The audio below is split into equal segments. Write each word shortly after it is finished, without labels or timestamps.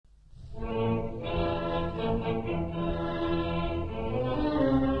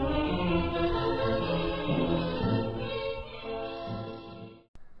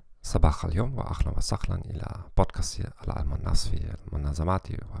صباح اليوم وأهلا وسهلا إلى بودكاست العلم الناس في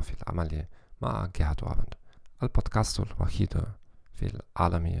المنظمات وفي العمل مع جهة العمل. البودكاست الوحيد في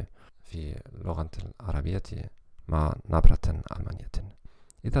العالم في اللغة العربية مع نبرة ألمانية.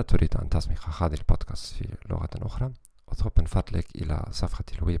 إذا تريد أن تسمع هذا البودكاست في لغة أخرى اضغط من فضلك إلى صفحة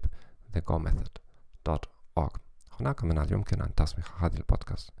الويب thegomethod.org. هناك من الممكن أن تسمع هذا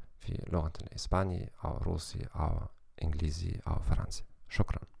البودكاست في لغة الإسبانية أو روسي أو إنجليزي أو فرنسي.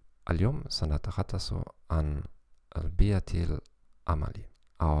 شكرا. اليوم سنتحدث عن البيئة العمل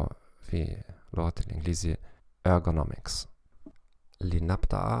أو في لغة الإنجليزية ergonomics.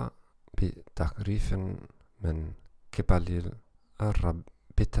 لنبدأ بتعريف من قبل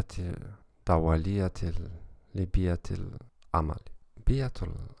الرابطة الدولية لبيئة العمل. بيئة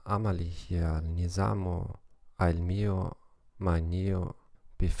العمل هي النظام علمي معني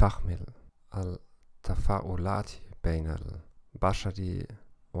بفهم التفاعلات بين البشر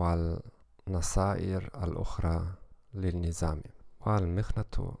والنصائر الأخرى للنظام،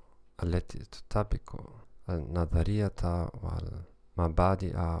 والمهنة التي تطبق النظرية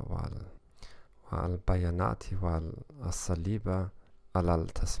والمبادئ والبيانات والأساليب على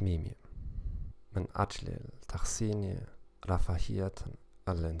التصميم من أجل تحسين رفاهية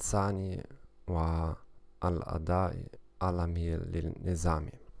الإنسان والأداء العالمي للنظام.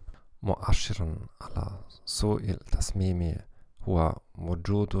 مؤشر على سوء التصميم هو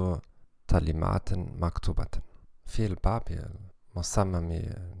وجود تعليمات مكتوبة في الباب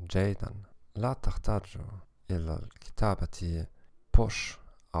المصمم جيدا. لا تحتاج إلى الكتابة push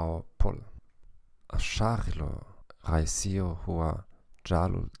أو pull. الشاغل الرئيسي هو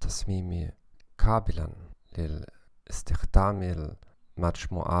جعل التصميم قابلا للاستخدام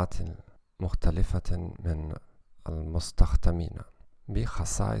المجموعات مختلفة من المستخدمين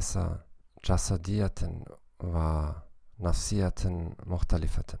بخصائص جسدية ونفسية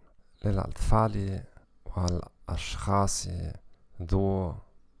مختلفة للأطفال والأشخاص ذو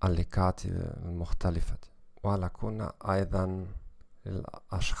العلاقات المختلفة، ولكن أيضا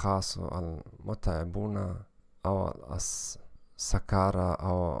للأشخاص المتعبون أو السكارى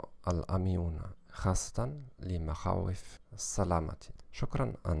أو الأميون، خاصة لمخاوف السلامة.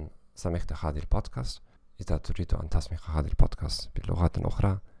 شكرا أن سمعت هذا البودكاست. إذا تريد أن تسمع هذا البودكاست بلغات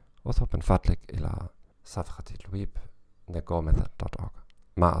أخرى اضغط من فضلك إلى صفحة الويب thegomethod.org.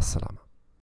 مع السلامة.